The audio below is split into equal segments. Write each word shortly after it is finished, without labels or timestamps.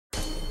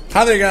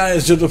Hi there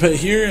guys, jojopetv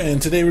here,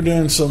 and today we're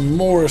doing some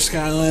more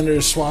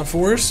Skylanders SWAT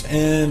Force,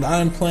 and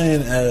I'm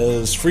playing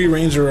as Free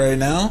Ranger right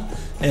now,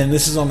 and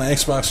this is on the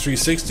Xbox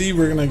 360.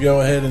 We're going to go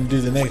ahead and do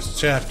the next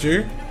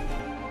chapter.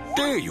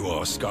 There you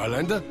are,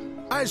 Skylander.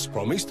 As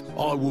promised,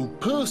 I will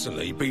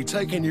personally be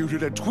taking you to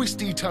the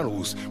Twisty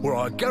tunnels, where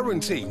I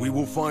guarantee we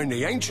will find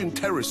the ancient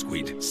terror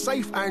squid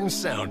safe and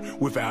sound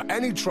without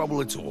any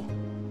trouble at all.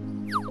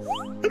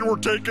 And we're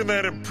taking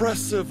that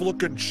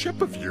impressive-looking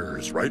ship of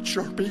yours, right,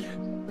 Sharpie?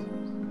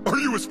 Are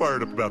you as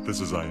fired up about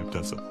this as I am,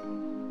 Tessa?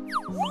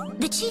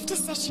 The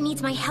chiefess says she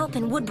needs my help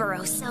in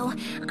Woodboro, so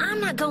I'm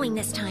not going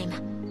this time.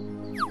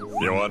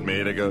 You want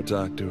me to go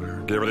talk to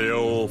her? Give her the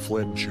old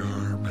Flynn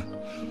charm?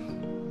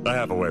 I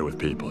have a way with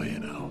people, you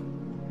know.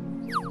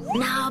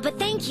 No, but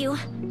thank you.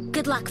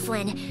 Good luck,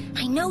 Flynn.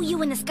 I know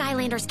you and the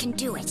Skylanders can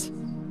do it.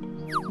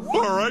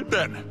 All right,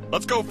 then.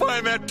 Let's go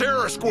find that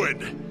terror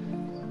squid.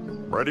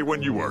 Ready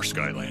when you are,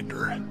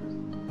 Skylander.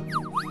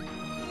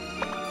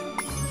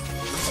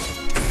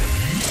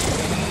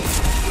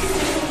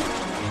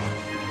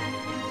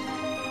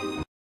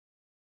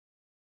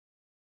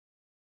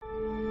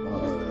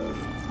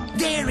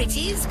 There it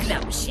is,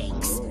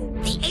 Glumshakes,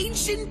 the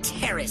ancient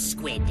terror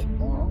squid.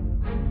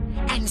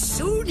 And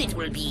soon it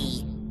will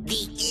be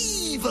the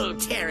evil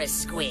terror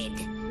squid.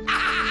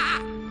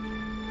 Ah!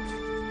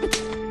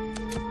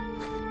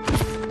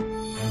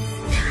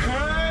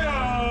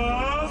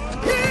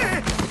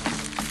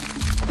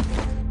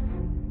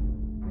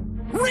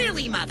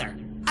 Really, Mother?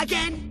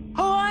 Again?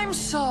 Oh, I'm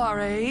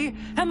sorry.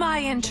 Am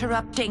I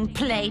interrupting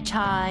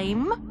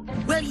playtime?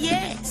 Well,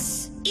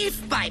 yes.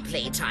 If by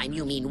playtime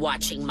you mean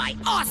watching my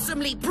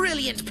awesomely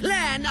brilliant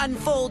plan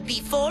unfold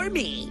before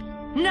me.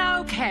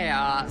 No,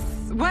 Chaos.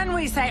 When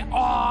we say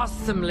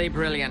awesomely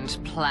brilliant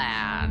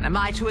plan, am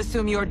I to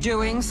assume you're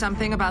doing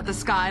something about the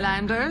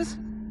Skylanders?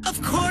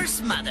 Of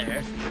course,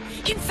 Mother.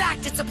 In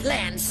fact, it's a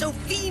plan so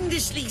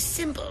fiendishly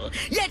simple,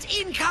 yet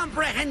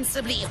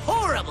incomprehensibly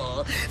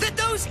horrible, that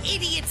those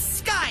idiot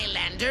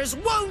Skylanders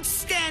won't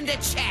stand a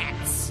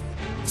chance.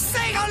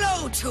 Say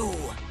hello to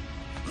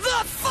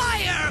the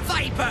Fire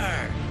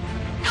Viper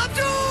of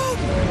Doom!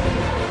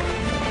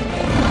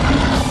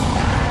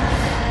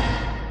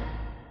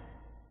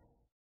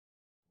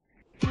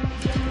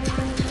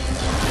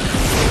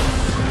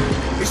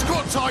 It's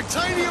got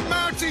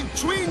titanium-mounted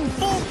twin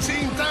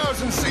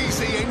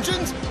 14,000cc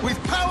engines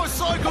with power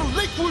cycle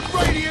liquid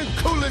radiant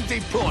coolant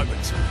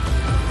deployment.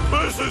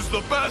 This is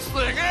the best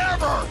thing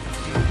ever!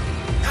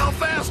 How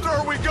fast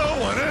are we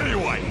going,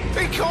 anyway?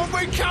 It can't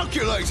be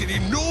calculated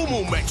in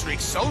normal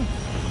metrics, son.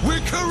 We're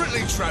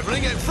currently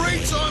traveling at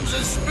 3 times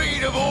the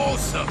speed of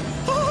awesome.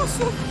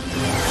 Awesome!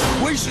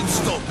 We should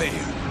stop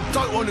here.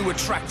 Don't want to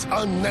attract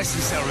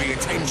unnecessary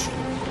attention.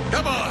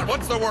 Come on,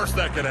 what's the worst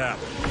that could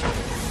happen?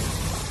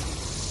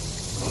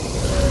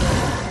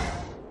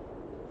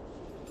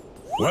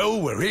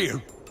 Well, we're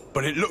here,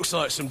 but it looks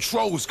like some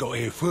trolls got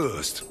here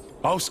first.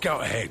 I'll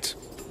scout ahead.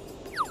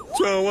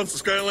 So, once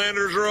the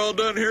Skylanders are all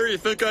done here, you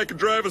think I can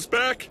drive us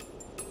back?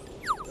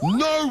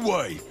 No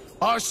way!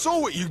 I saw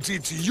what you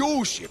did to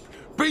your ship.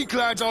 Be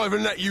glad I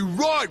even let you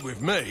ride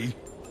with me.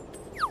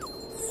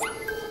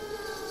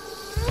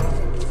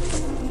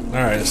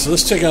 Alright, so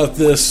let's check out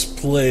this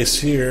place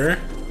here.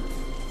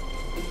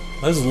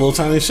 That's a little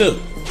tiny ship.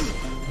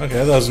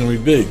 Okay, I thought it was going to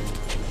be big.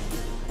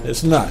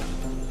 It's not.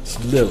 It's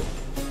little.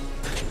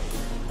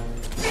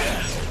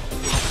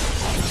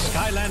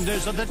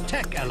 Skylanders of the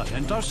tech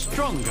element are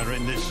stronger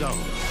in this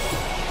zone.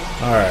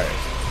 Alright.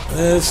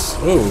 Let's...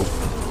 oh.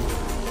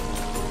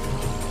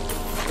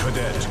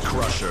 Cadet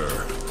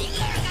Crusher.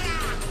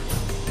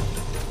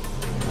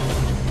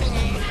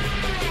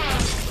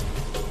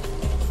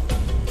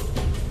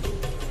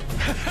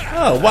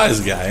 Oh, wise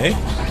guy, eh?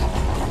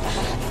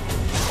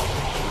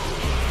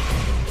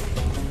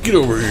 Get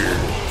over here.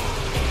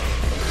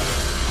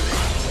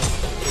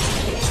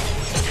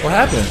 What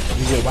happened?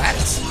 You get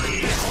whacked?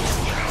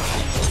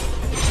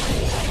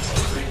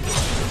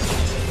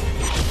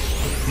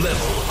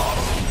 Level up.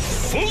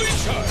 Fully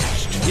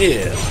charged.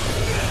 Yeah.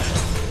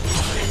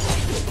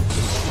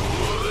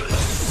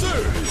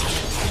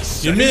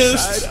 Surge. You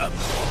missed. Side up.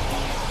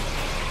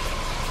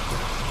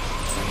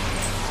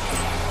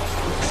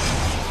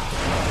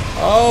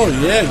 Oh,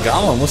 yeah,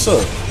 Gollum, what's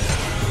up?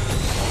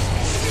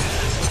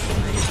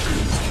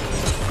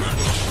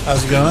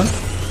 How's it going?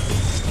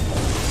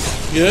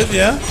 Good,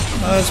 yeah?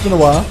 It's been a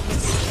while.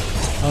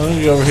 I'm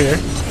gonna go over here.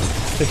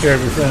 Take care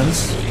of your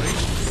friends.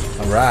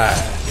 Alright.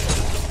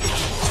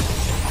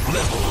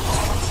 Level.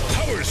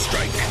 Power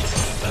strike.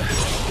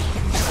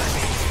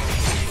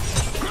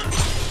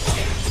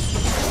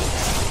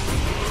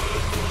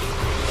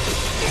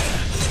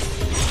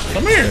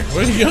 Come here.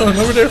 What are you going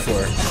over there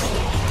for?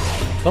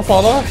 Don't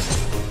fall off.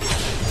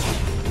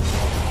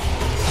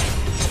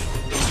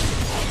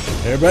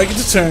 Everybody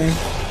gets a turn.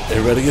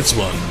 Everybody gets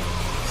one.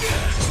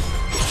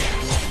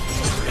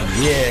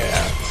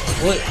 Yeah.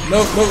 What?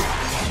 Nope, nope,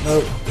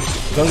 nope.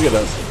 Don't get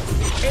up.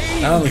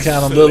 I only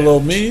count on little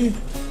old me.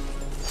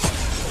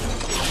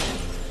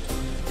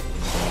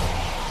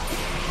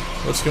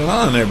 What's going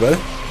on there, buddy?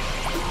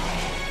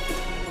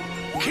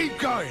 Keep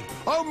going.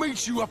 I'll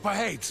meet you up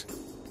ahead.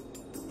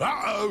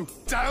 Uh-oh,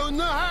 down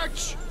the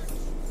hatch.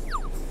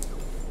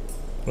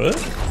 What?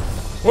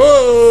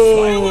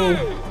 Whoa!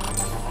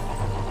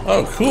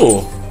 Oh,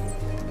 cool.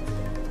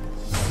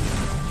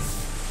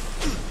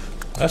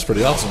 That's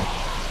pretty awesome.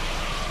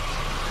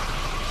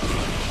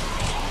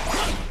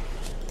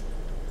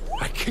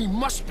 That key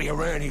must be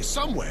around here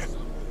somewhere.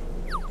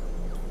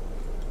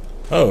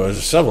 Oh, there's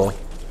a shovel.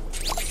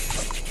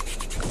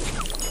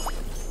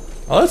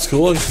 Oh, that's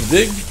cool. I can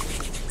dig.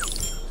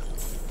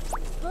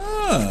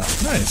 Ah,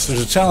 nice.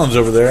 There's a challenge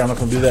over there. I'm not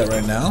going to do that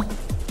right now.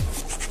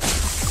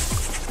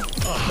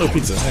 Oh,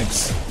 pizza.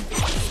 Thanks.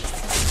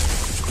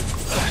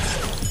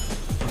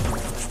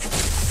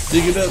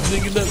 Dig it up,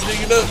 dig it up,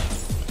 dig it up.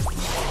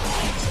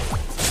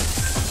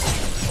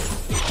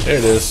 There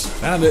it is.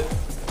 Found it.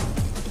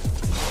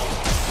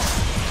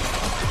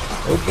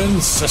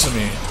 Open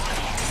sesame.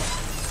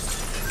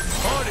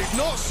 I did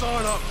not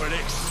sign up for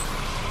this.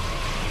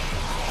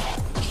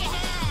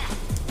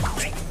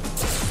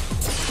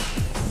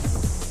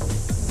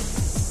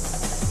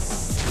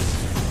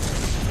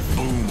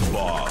 Boom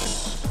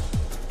boss.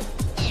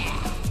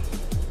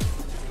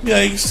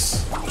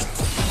 Yikes.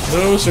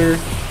 No, sir.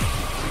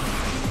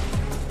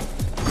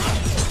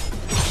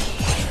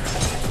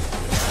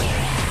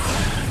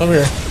 Come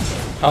here.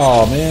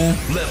 Oh man.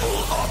 Level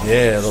up.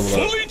 Yeah, level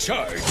up. Fully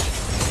charged.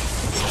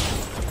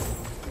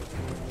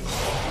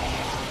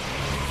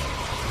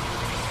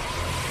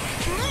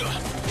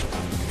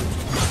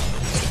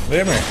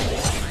 Come here.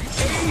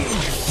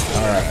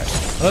 Alright.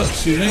 Oh,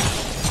 excuse me.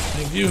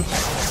 Thank you.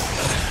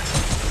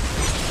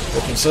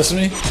 Open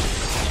sesame.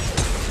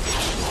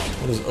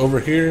 What is over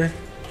here?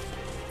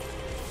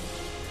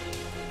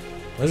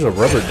 There's a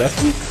rubber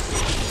ducky? Is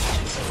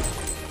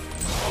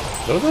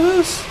that what that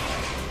is?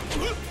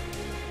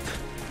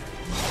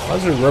 Why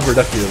is there a rubber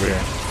ducky over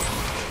here?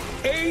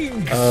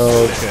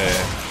 Okay.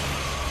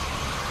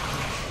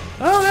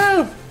 Oh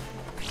no!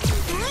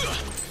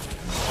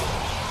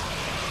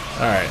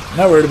 Alright,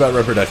 not worried about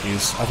rubber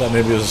duckies. I thought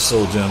maybe it was a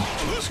soul gem.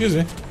 Excuse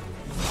me.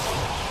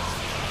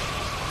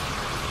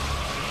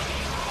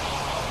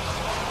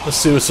 Let's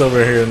see what's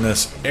over here in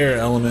this air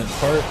element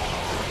part.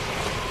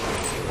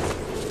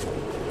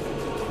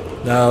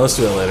 No, let's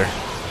do it later.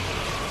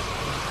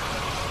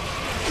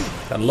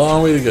 Got a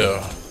long way to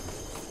go.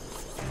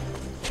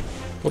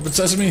 Open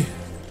sesame.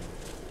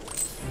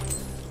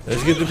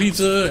 Let's get the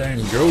pizza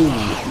and go. You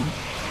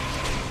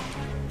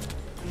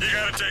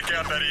gotta take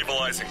out that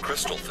evilizing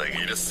crystal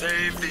thingy to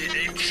save the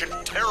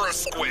ancient Terra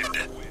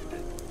squid.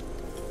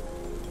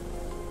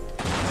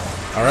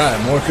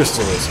 Alright, more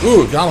crystals.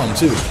 Ooh, golem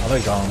too. I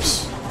like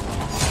golems.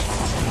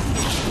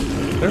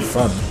 They're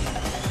fun.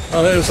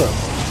 Oh, hey, what's up?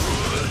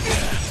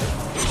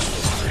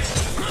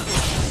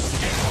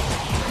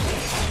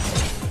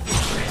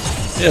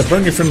 Yeah,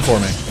 burn your friend for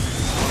me.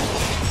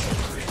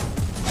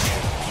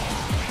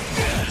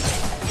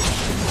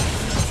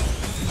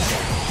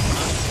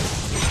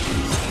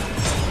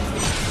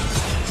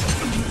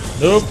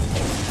 Nope.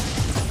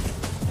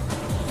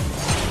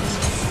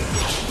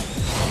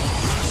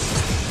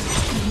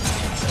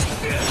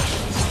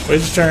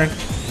 Wait your turn.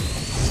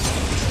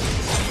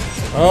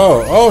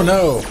 Oh, oh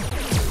no.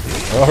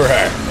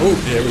 Alright. Oh,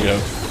 there we go.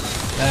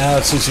 Now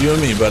it's just you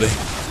and me, buddy.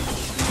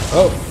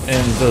 Oh,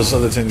 and those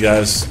other 10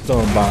 guys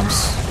throwing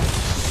bombs.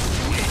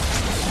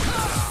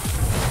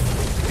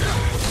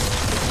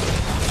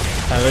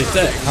 How do you like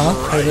that, huh?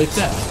 How do you like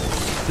that?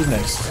 Who's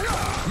next?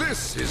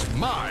 This is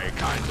my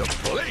kind of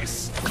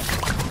place.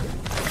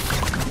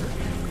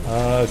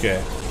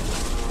 Okay.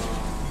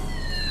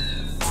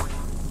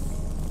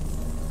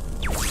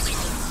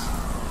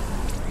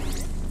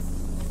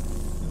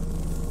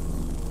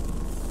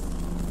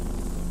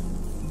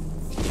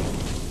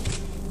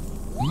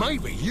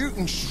 Maybe you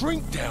can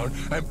shrink down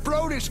and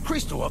blow this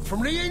crystal up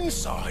from the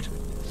inside.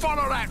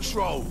 Follow that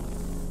troll.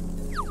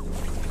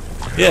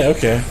 Yeah,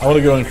 okay. I want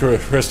to go in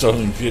crystal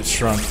and get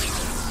shrunk.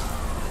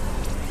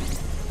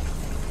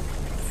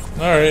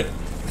 Alright.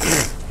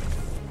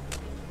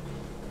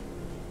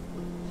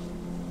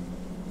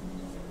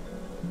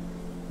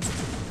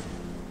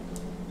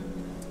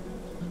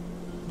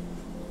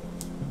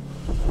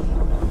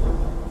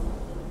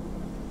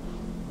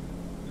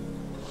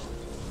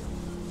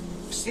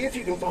 See if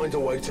you can find a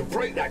way to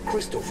break that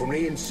crystal from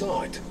the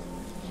inside.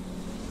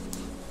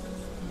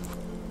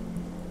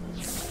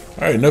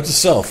 Alright, note to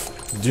self.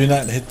 Do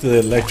not hit the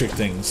electric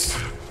things.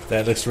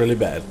 That looks really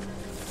bad.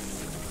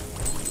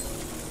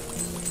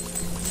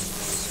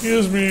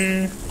 Excuse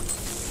me.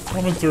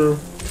 Coming through.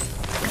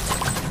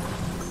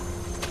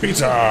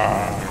 Pizza!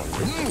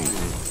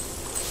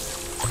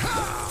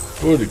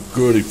 Goody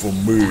goody for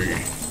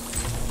me.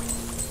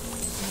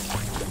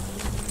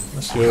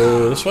 Let's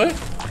go this way?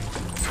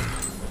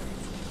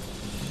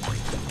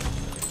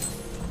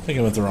 I think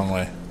I went the wrong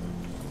way.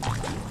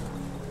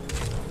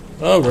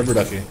 Oh, rubber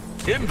ducky. In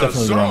the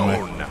Definitely the wrong way.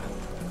 zone.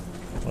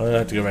 Well, I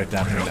have to go back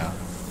down here now.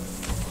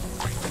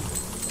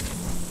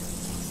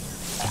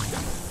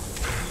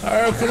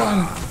 Alright, come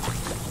on.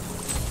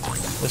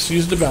 Let's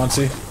use the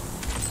bouncy.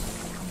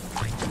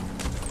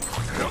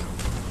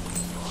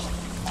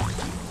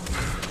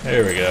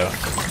 There we go.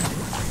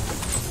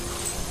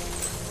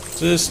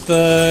 Just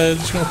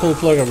gonna pull the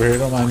plug over here.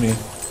 Don't mind me.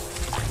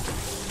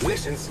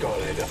 Listen,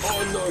 Skylander,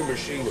 I know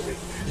machinery.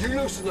 You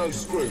loosen those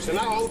screws and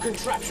that whole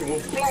contraption will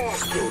blow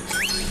us good.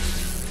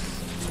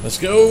 Let's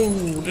go.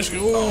 Let's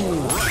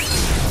go.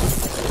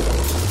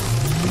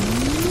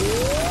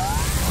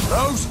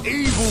 Those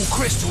evil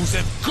crystals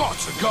have got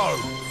to go.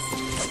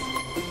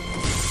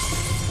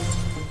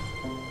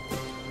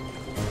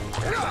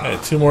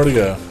 Alright, 2 more to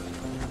go.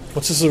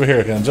 What's this over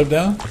here? Can I jump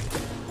down?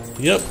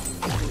 Yep.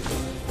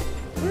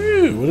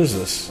 Woo, what is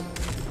this?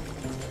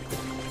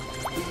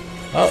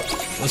 Oh,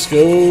 let's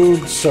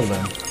go shove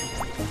them.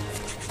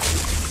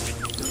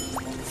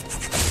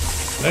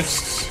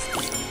 Next.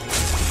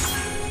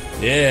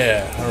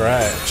 Yeah,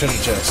 alright,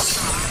 treasure chest.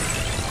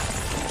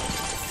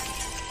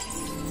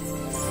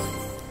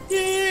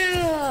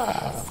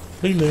 Yeah!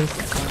 Ding ding.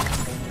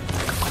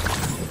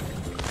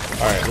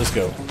 Alright, let's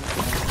go.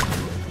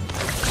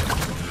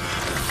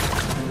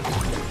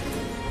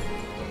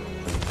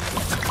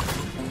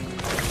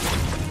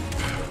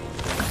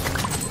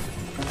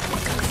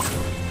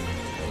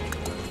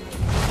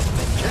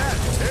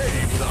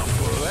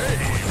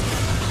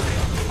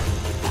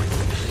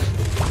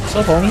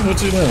 What's up, homie?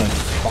 What's he doing?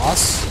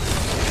 Boss?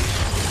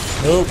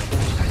 Nope.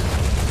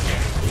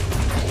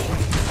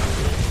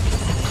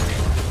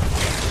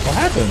 What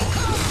happened?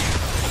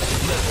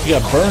 You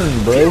got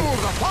burned, bro.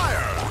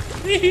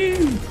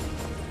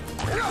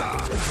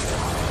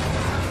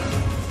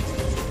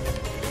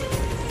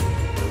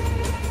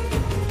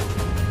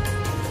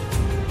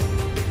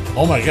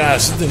 Oh my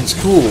gosh, this thing's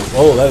cool.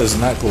 Oh, that is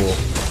not cool.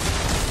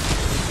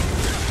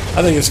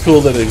 I think it's cool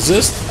that it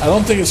exists. I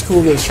don't think it's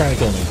cool that it's trying to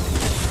kill me.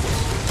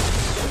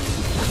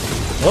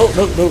 Oh,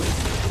 nope, nope.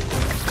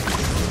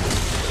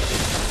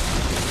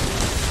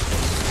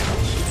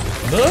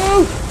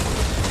 No!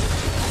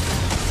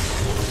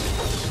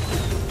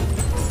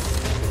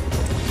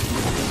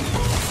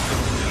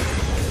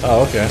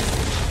 Oh, okay.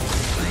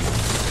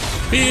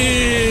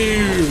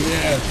 Beer!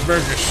 Yeah,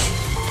 burgers.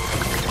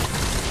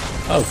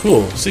 Oh,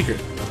 cool. Secret.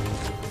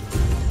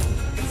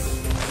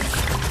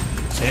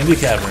 Sandy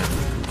Cavern.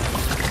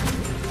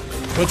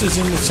 What is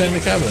in the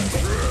Sandy Cavern?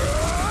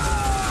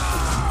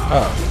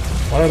 Oh.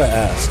 Why did I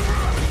ask?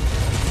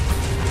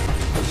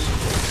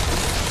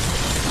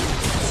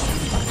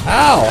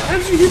 Ow! How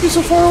did you get me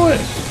so far away?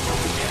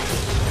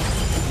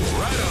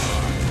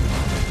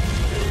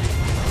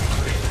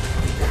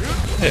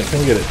 Hey,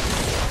 come get it.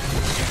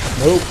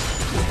 Nope.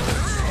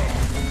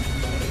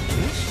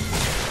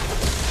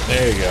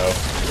 There you go.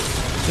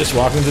 Just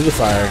walk into the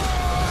fire.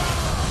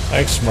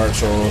 Like smart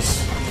souls.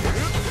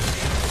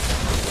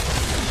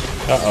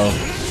 Uh-oh.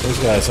 Those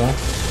guys, huh?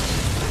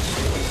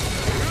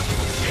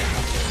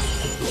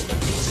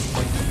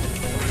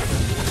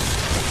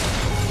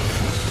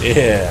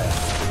 Yeah.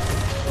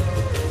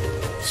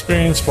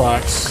 Experience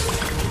blocks.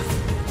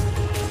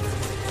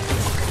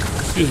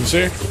 Excuse me,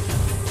 sir.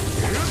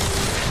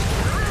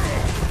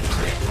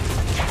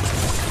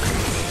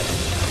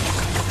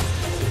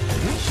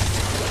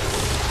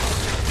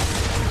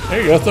 There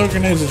you go. Throw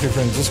grenades at your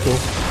friends. That's cool. I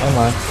don't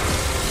mind.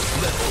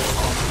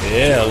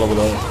 Yeah, leveled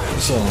up.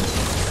 What's up?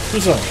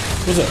 What's up?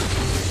 What's up?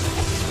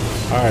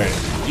 Alright.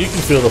 You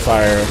can feel the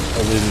fire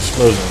of these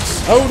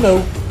explosions. Oh,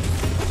 no.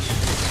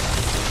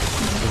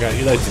 God,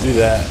 you like to do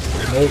that.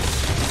 Nope.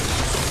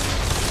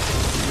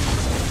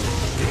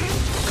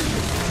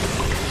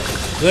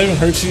 Does that even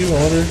hurt you, I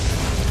wonder?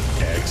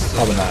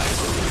 Probably not.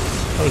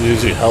 Probably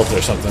gives you health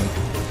or something.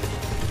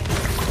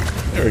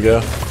 There we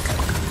go.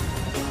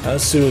 Now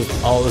let's see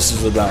what all this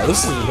is about.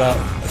 This is about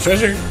a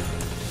treasure?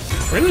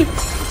 Really?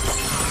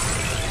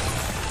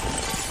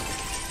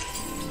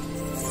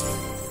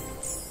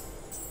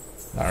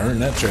 I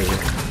earned that treasure.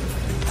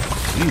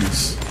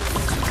 Jeez.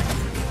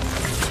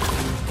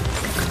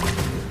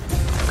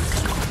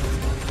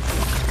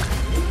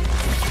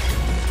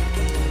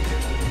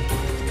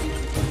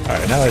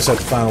 Alright, now I just have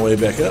to find a way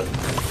back up.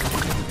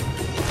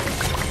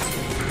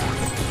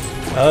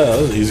 Oh,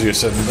 that was easier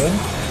said than done.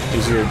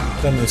 Easier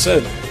done than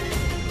said.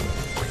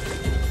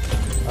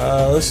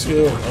 Let's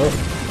go.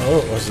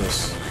 Oh, what's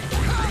this?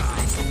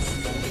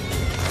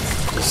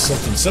 Is this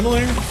something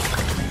similar?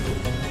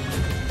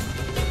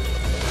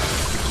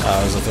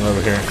 There's nothing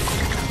over here.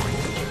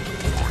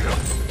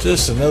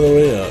 Just another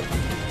way up.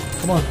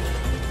 Come on.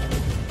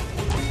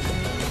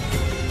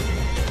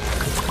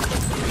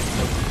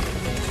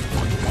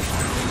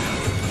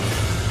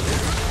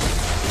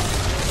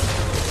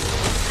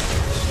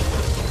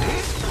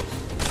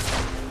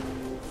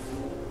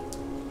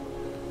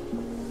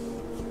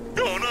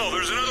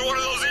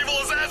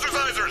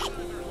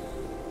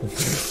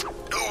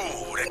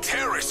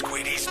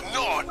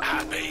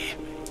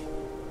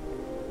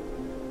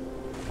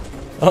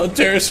 Oh,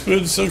 Terrace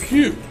Spoon's so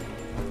cute.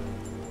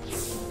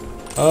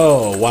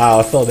 Oh, wow,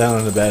 I fell down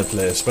in a bad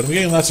place. But I'm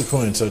getting lots of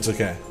coins, so it's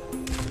okay.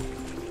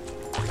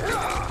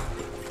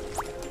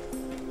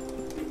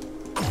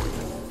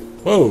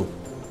 Whoa.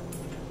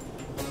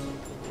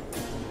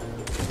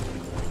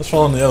 Let's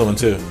fall on the other one,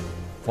 too.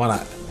 Why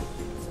not?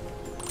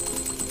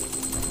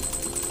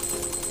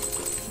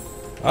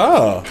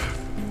 Oh.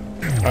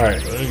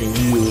 Alright, we can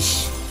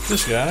use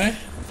this guy.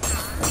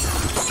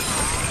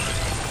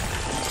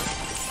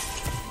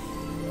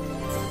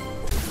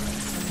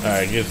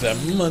 Alright, get that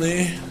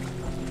money.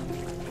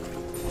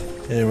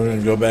 And we're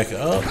gonna go back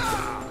up.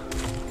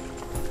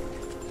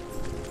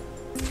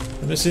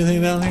 Did I miss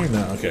anything down here?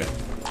 No, okay.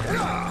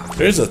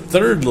 There's a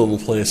third little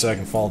place I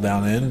can fall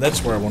down in.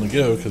 That's where I want to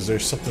go because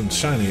there's something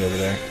shiny over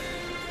there.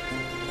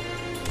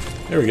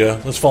 There we go.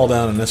 Let's fall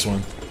down in this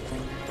one.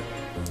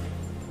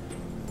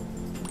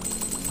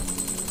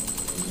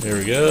 There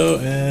we go,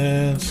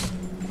 and...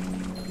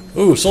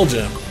 Ooh, soul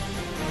gem.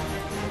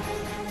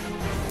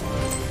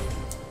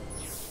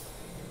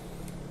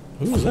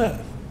 Who was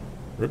that?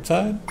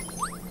 Riptide?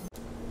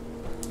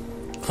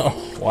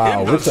 Oh,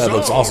 wow, Riptide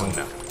looks awesome.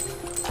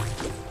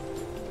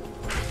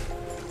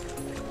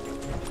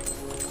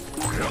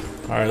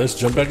 Alright, let's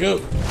jump back up.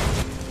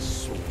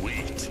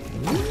 Sweet.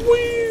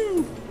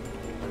 Woo!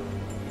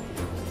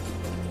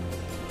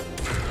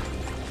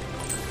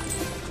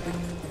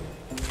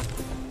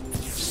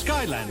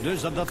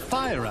 Skylanders of the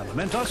fire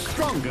element are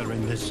stronger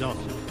in this zone.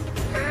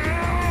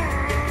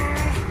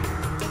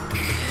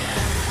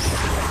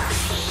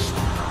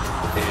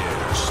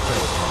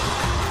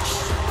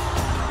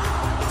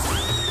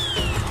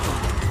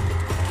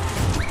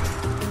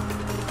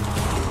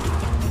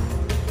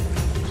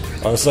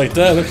 Oh, it's like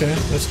that? Okay,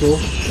 that's cool.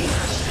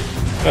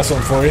 Got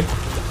something for you.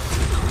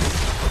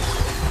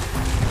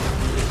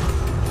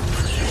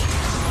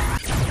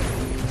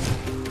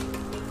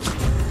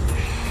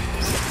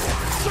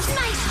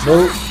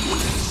 Nope.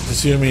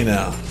 Just you and me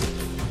now.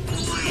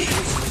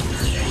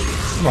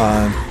 Come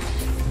on.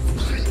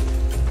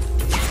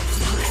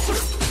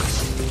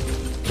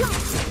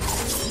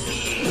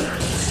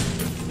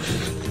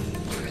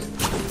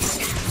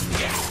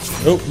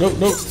 Nope, nope,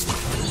 nope.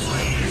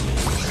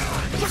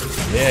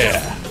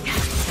 Yeah.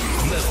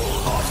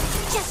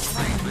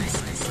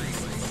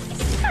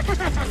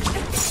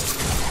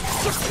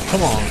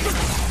 Come on.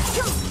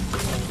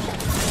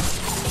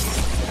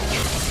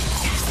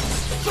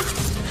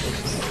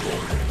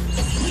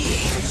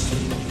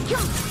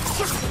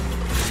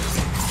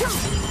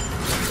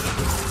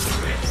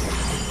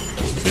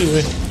 Excuse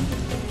me.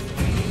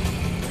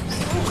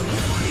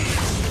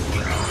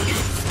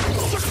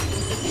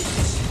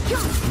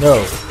 No.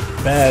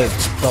 Bad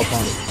spell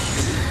pump.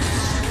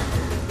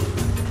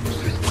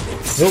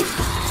 Nope.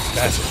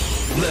 Gotcha.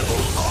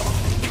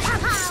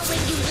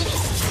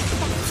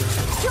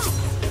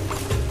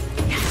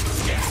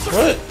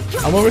 What?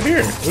 I'm over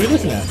here. What are you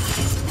looking at?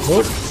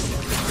 Nope.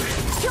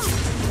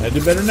 I do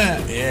better than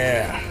that.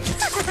 Yeah.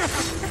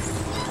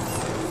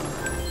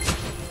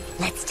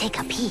 Let's take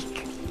a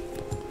peek.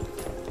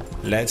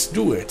 Let's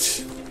do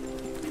it.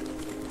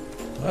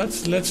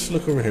 Let's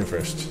look over here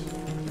first.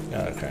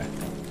 Okay.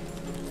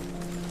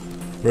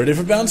 Ready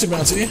for bouncy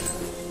bouncy.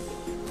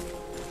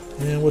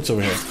 And what's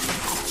over here?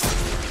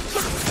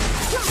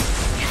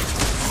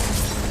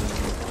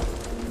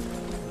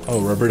 Oh,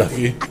 rubber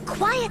ducky. A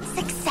quiet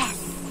success.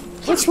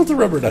 What's with the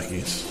rubber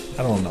duckies?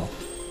 I don't know.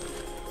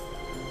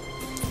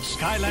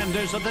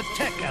 Skylanders of the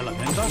tech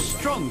element are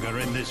stronger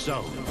in this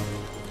zone.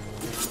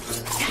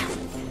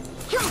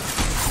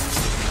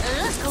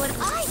 Look what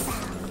I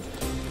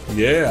found.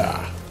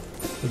 Yeah.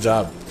 Good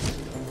job.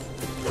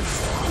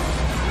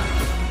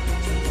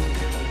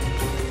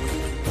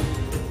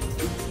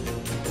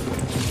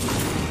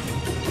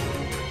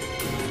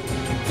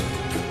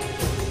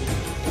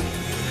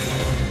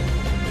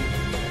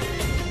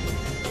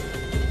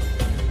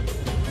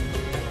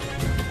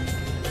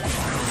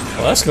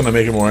 Well, that's going to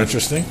make it more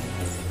interesting.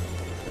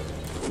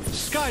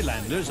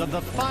 Skylanders of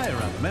the fire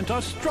element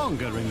are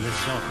stronger in this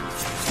zone.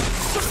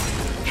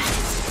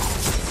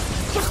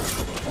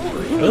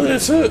 Really,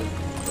 that's it?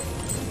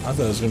 I thought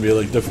it was going to be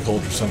like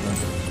difficult or something.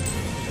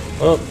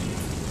 Oh,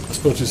 I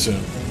spoke too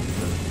soon.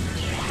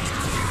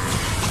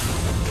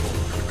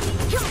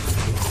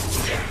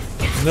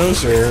 No,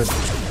 sir.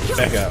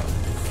 Back out.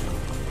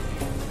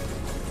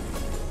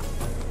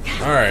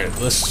 Alright,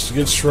 let's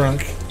get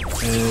shrunk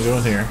and go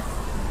in here.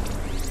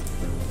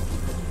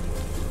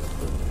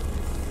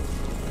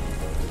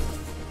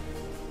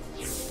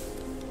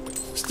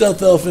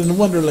 Stealth Elf in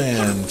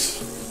Wonderland.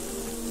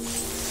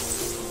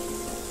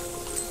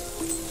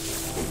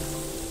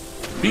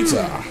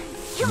 Pizza.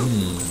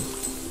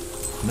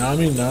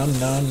 Nami nom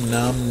nom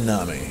nom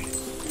nami.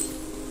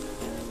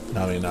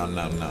 Nami nom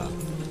nom nom.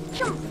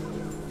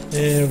 And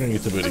we're gonna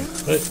get the booty.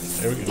 But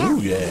there we go.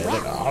 Ooh yeah,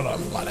 look at all the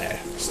money.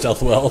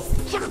 Stealth wealth.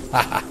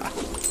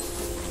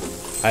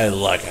 I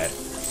like it.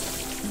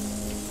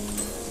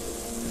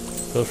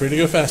 Feel free to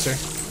go faster.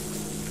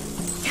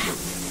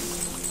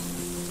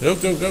 Go,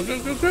 go, go, go,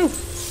 go, go!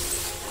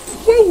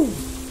 Woo!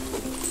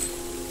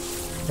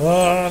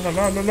 La, la,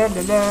 la, la, la,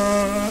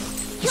 la.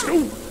 Let's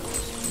go!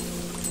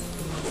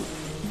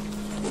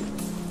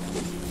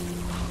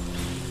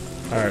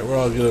 Alright, we're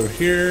all good over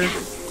here.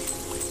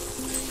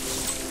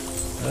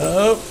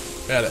 Oh,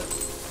 got it.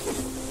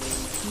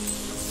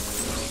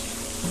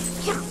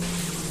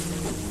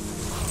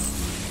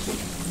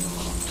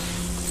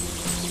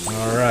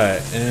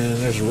 Alright, and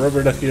there's a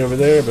rubber ducky over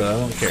there, but I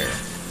don't care.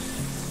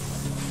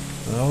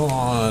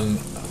 On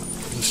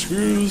the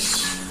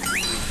screws.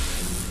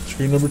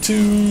 Screw number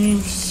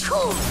 2. 2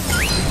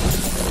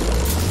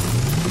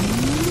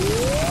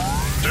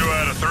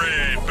 out of 3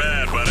 ain't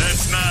bad, but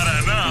it's not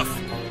enough.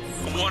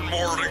 1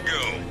 more to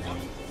go.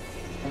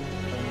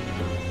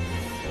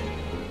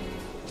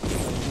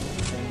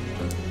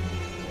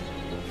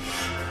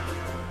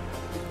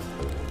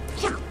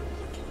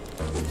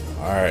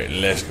 Alright,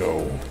 let's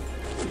go.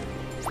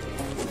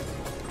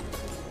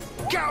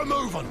 Get a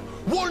move on.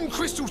 1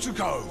 crystal to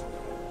go.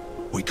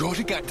 We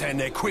gotta get down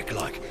there quick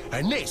like,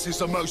 and this is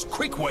the most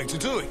quick way to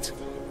do it.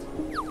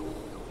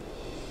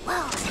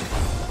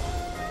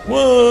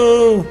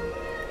 Whoa!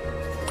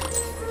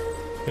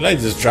 You like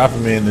just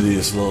dropping me into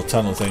these little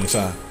tunnel things,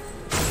 huh?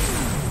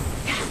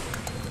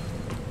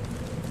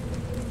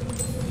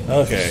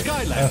 Okay,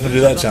 I have to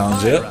do that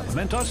challenge yet.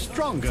 Element are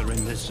stronger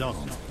in this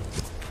zone.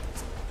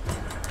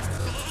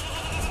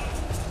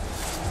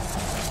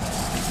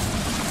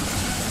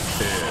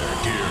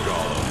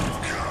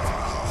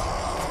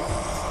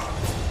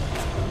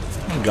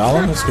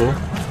 Golem, that's cool.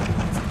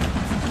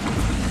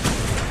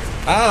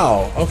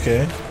 Ow,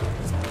 okay.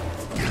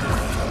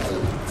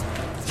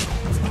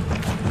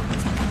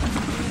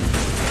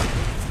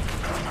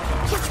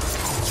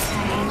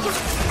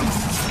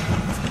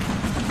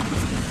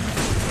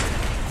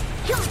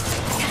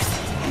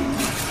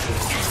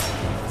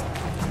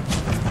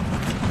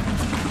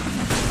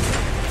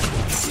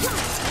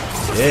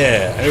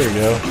 Yeah, there we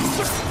go.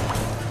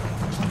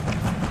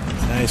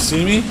 Now you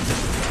see me?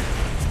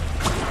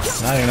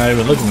 Now you're not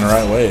even looking the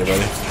right way,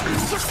 buddy.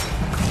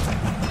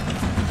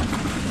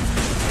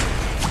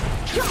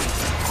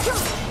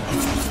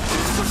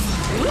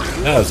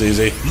 That was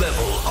easy.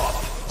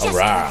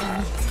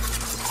 Alright.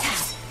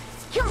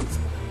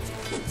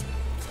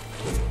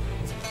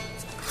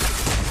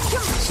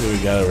 Let's see what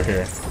we got over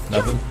here.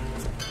 Nothing.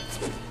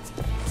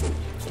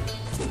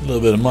 A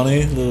little bit of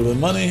money, a little bit of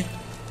money.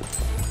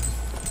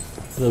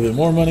 A little bit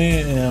more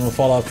money, and we'll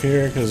fall off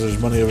here because there's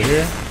money over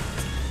here.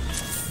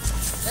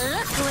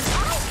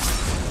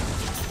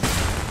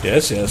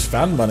 Yes, yes,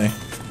 found money.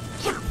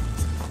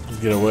 Let's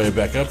get our way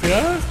back up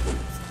here.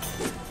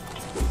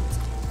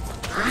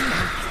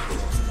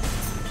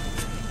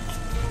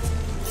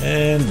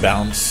 And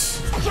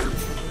bounce.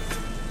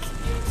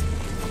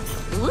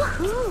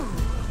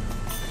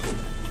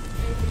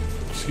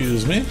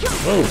 Excuse me.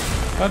 Whoa,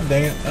 god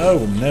dang it.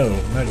 Oh no,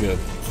 not good.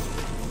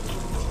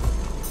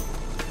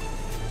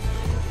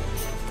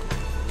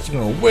 Just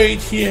gonna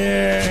wait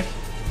here.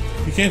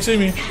 You can't see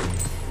me.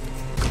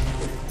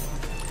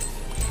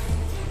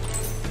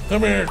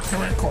 Come here,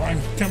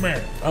 coin, come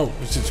here. Oh,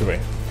 it's this way.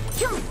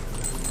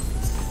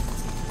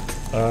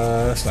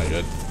 That's not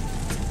good.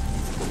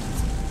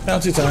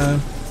 Bouncy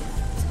time.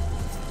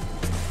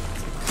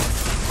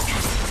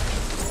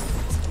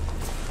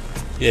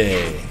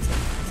 Yay.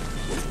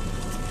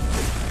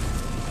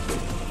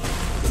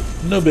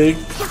 No big.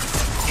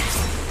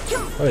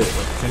 Wait,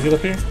 can I get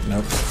up here?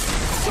 Nope.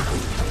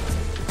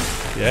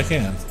 Yeah, I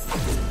can.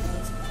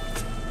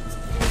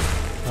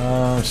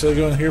 Should I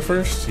go in here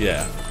first?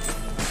 Yeah.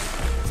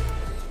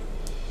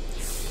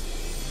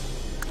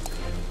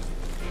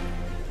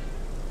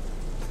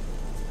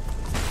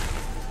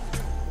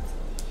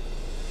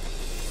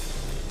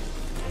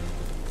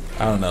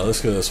 I don't know. Let's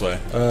go this way.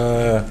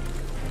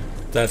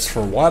 That's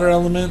for water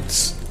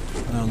elements.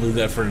 I'll leave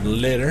that for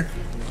later.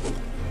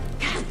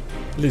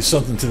 Leave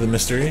something to the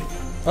mystery.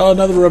 Oh,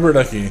 another rubber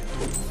ducky.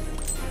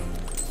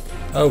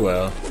 Oh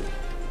well.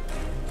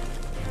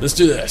 Let's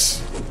do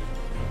this.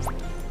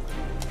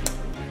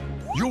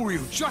 You're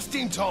here just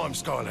in time,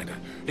 Skylander.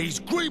 These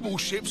Greeble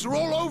ships are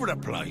all over the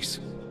place.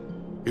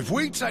 If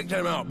we take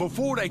them out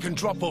before they can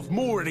drop off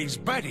more of these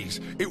baddies,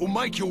 it will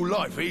make your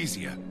life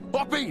easier.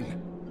 Hop in.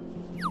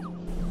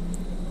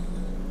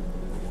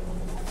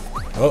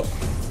 Oh.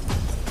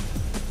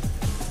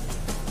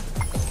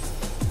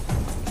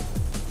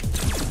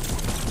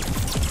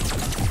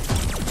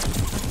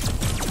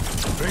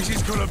 This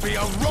is gonna be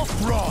a rough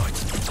ride.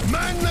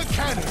 Man the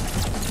cannon.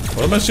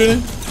 What am I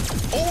shooting?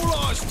 All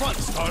eyes front,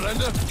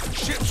 Skylander.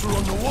 Ships are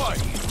on the way.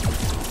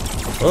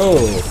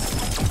 Oh.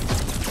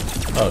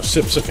 Oh,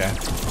 ships, okay.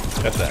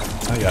 Got that.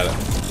 I got it.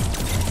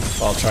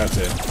 I'll try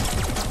to.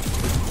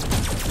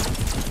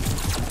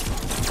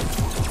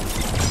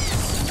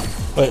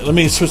 Wait, let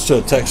me switch to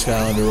a text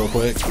calendar real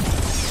quick.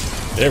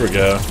 There we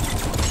go.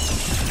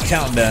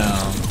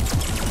 Countdown.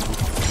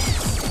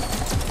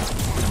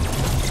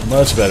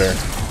 Much better.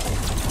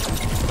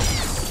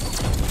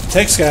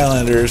 Text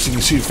Skylanders, you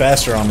can shoot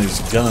faster on these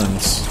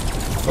guns.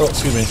 Oh,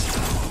 excuse me.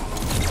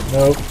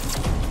 Nope.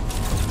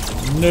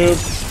 Nope.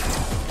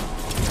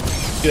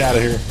 Get out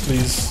of here,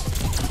 please.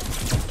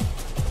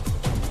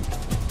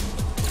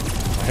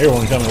 I hear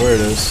one coming. Where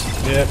it is?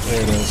 Yep,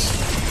 there it is.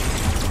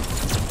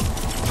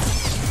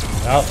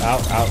 Out,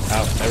 out, out,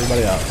 out.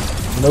 Everybody out.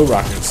 No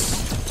rockets.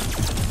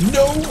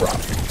 No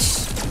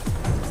rockets.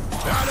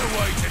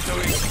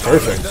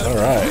 Perfect. All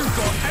right. You've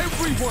got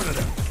every one of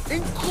them.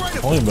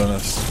 Incredible. Coin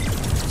bonus.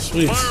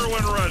 Sweet. Fire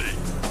when ready.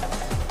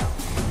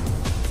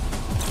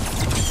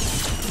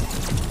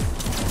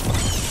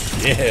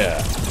 Yeah.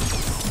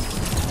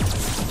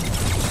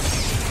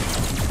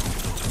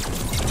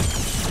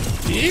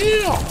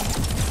 Yeah.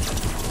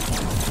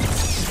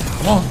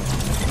 Come on.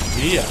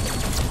 Yeah.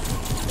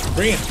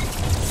 Bring it.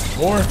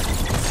 More.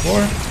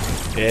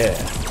 Yeah.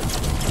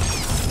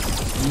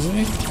 Excuse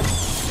me?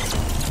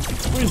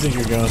 Where do you think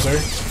you're going, sir?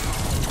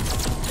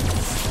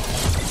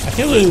 I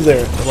can't believe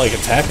they're like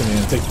attacking me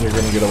and think they're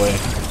gonna get away.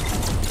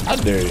 How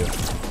dare you?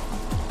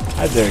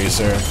 How dare you,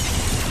 sir?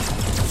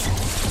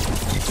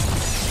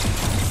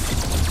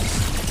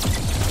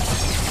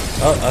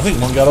 Oh, I think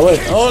one got away.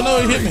 Oh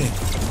no, he hit me.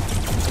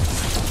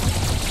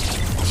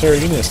 Sir,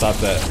 you need to stop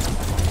that.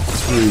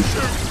 It's rude.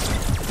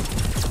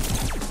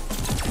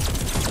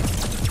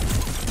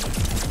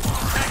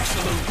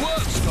 Excellent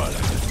work,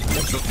 Skylander.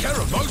 You took care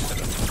of most of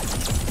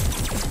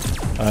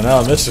them. I know,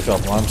 I missed a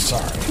couple. I'm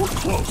sorry. We're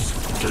close.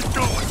 Keep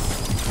going.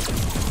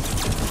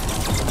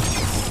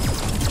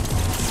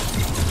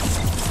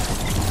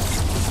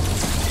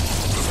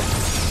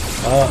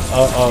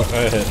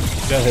 Got hit.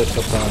 Got hit a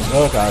couple times.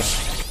 Oh gosh.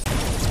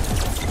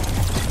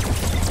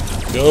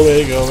 Go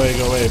away, go away,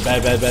 go away.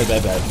 Bad.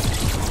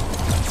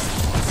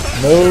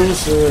 No,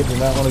 sir, do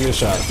not want to get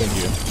shot. Thank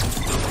you.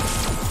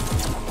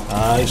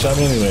 He shot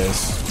me anyways.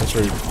 That's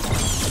rude.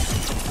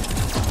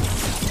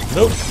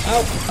 Nope.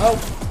 Ow.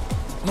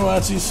 No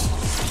outsies.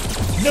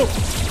 Nope.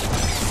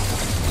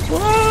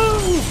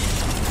 Whoa!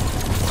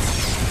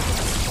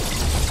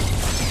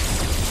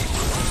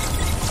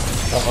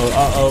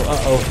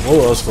 Uh-oh. Whoa,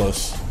 that was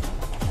close.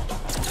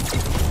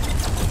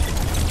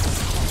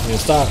 I'm gonna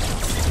stop.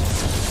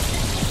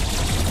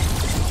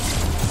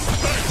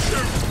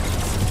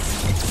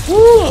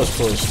 Woo, that was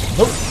close.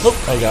 Nope.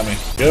 Oh, he got me.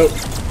 Go.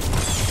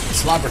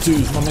 Slobber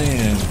Tooth, my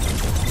man.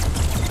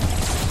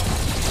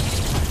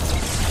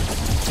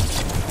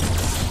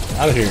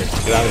 Out of here.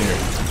 Get out of here.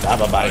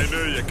 Bye. I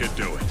knew you could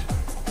do it.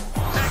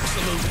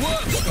 Excellent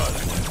work,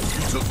 Skylander.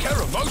 You took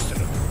care of most of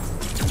them.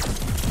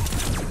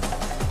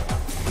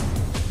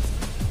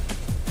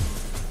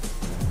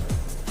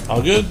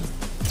 All good?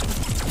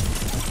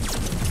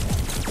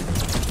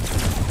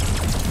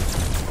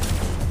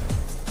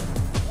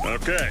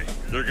 Okay,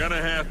 you're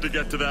gonna have to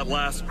get to that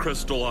last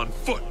crystal on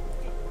foot.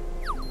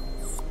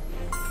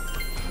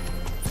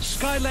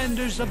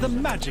 Skylanders of the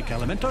magic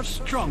element are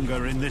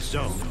stronger in this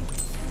zone.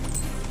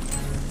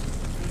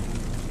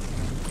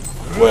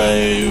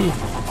 Whoa!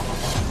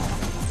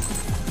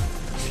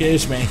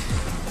 Excuse me.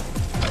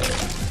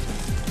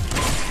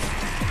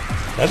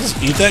 Did I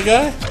just eat that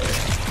guy?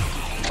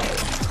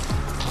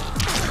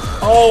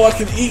 Oh, I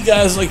can eat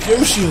guys like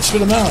Yoshi and spit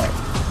them out.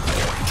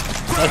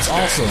 That's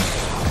awesome.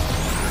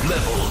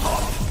 Level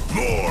up.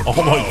 More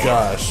Oh my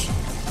gosh.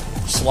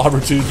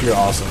 Slobbertooth, you're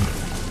awesome.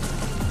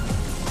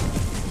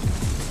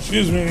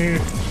 Excuse me.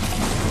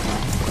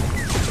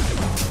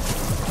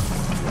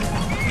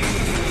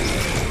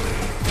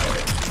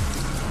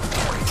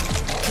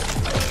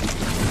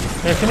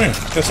 Here, come here.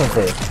 Get some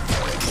food.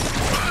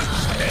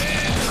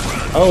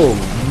 Oh,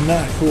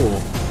 not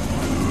cool.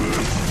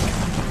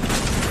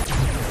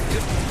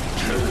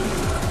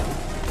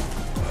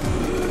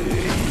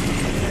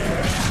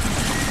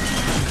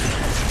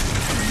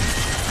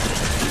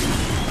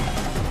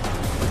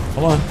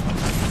 Come on.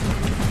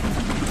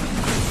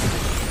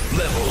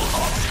 level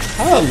up.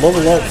 How did I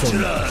level up from...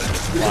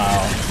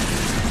 Wow.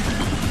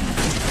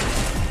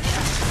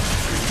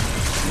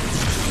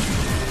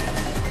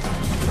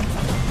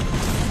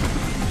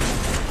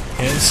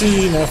 Can't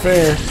see, not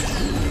fair.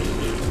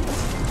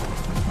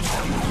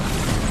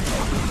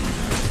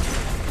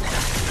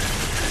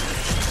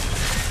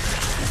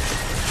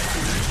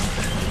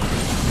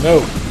 No.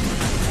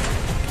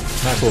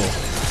 Not cool.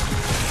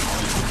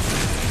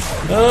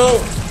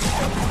 No.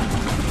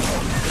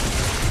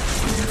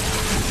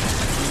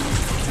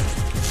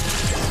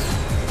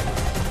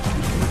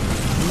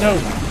 No.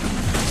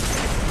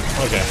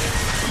 Okay.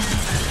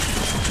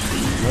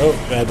 Oh,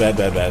 bad.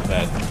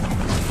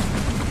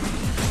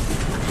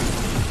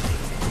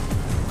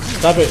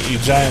 Stop it, you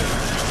giant,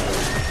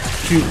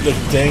 cute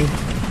looking thing. I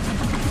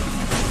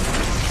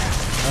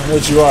don't know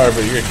what you are,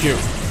 but you're cute.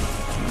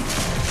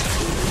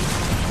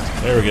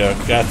 There we go.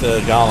 Got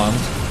the golem.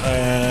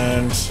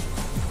 And...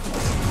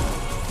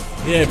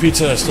 yeah,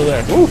 pizza is still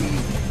there. Ooh!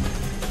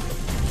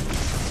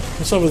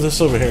 What's up with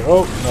this over here?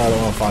 Oh, no, I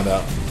don't want to find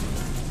out.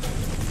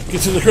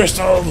 Get to the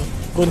crystal!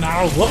 But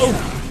now, whoa!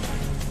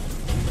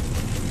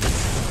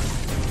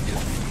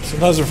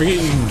 Sometimes I forget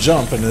you can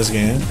jump in this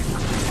game.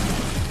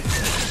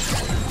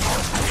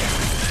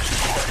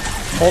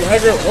 Hold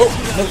aggro. Oh,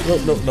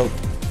 no.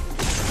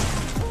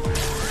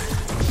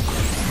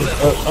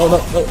 Oh,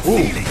 no.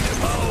 Ooh.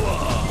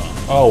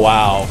 Oh,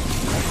 wow.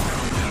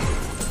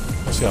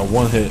 Just got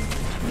one hit.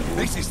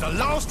 This is the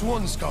last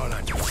one,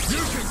 Skylander. You can do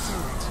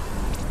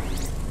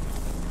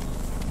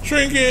it.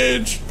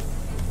 Shrinkage!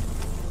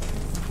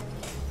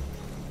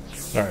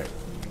 Alright.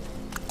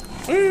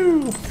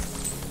 Woo!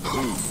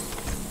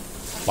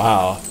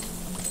 Wow.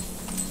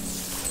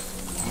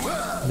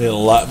 Made a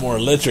lot more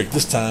electric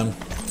this time.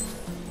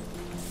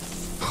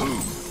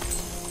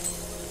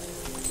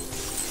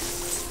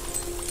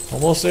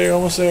 Almost there,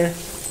 almost there.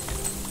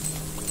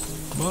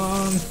 Come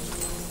on.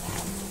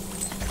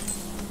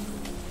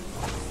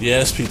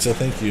 Yes, pizza,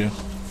 thank you.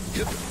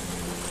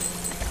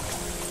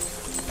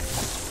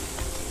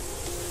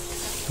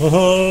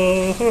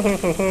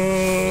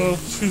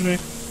 Excuse me.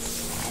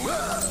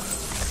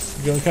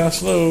 You're going kind of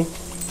slow.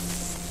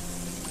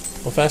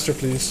 Oh, faster,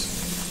 please.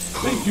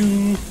 Thank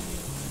you.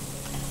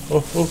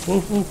 Oh, oh,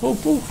 oh, oh, oh,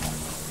 oh.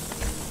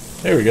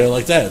 There we go,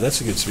 like that.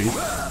 That's a good speed.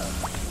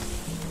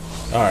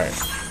 Alright.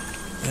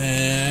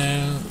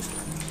 And...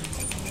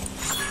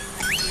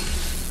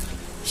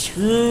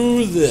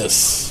 screw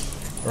this.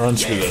 Or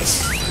unscrew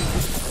this.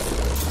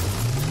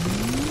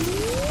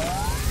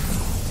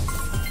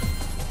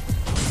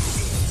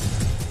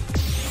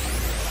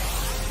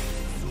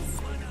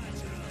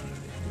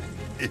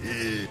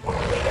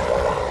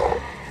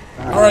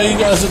 Alright, you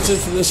guys, that's it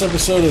for this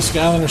episode of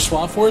Skylanders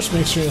Swap Force.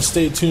 Make sure to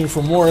stay tuned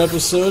for more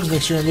episodes.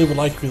 Make sure and leave a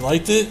like if you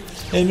liked it.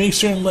 And make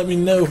sure and let me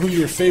know who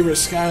your favorite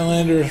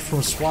Skylander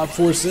from Swap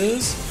Force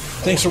is.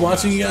 Thanks for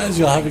watching, you guys.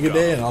 Y'all have a good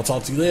day, and I'll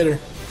talk to you later.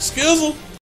 Skizzle!